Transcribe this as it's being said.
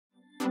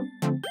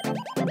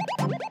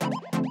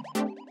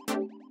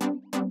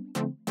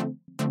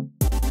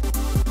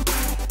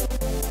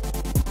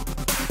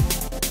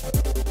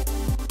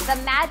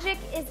The magic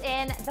is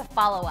in the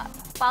follow-up.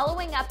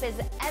 Following up is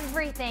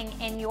everything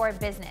in your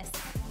business.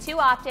 Too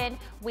often,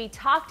 we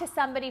talk to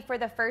somebody for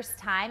the first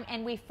time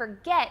and we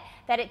forget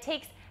that it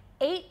takes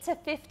 8 to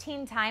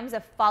 15 times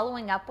of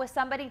following up with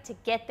somebody to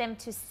get them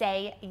to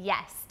say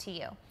yes to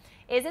you.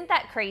 Isn't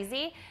that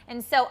crazy?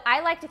 And so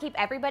I like to keep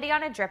everybody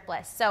on a drip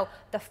list. So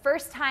the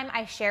first time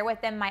I share with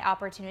them my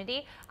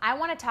opportunity, I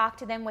want to talk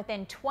to them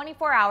within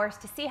 24 hours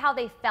to see how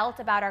they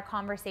felt about our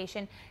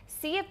conversation,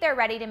 see if they're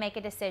ready to make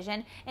a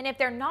decision. And if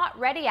they're not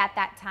ready at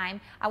that time,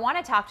 I want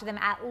to talk to them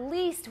at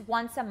least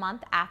once a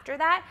month after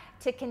that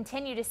to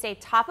continue to stay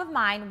top of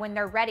mind when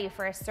they're ready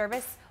for a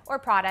service or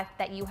product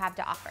that you have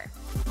to offer.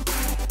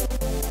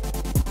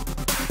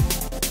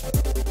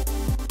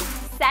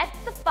 Set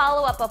the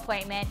follow-up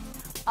appointment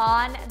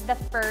on the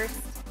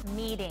first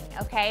meeting,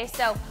 okay?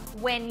 So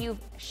when you've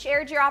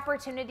shared your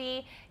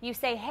opportunity, you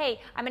say,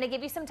 hey, I'm gonna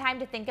give you some time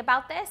to think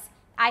about this.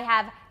 I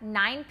have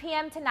 9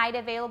 p.m. tonight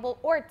available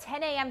or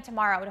 10 a.m.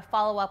 tomorrow to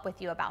follow up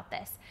with you about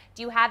this.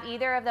 Do you have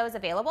either of those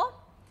available?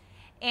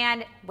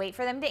 And wait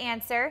for them to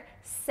answer.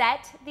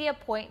 Set the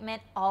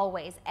appointment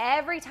always.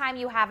 Every time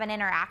you have an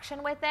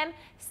interaction with them,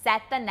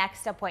 set the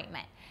next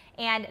appointment.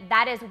 And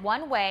that is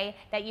one way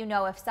that you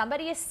know if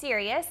somebody is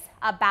serious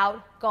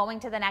about going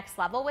to the next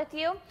level with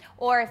you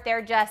or if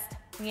they're just,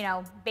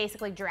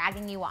 basically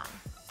dragging you on.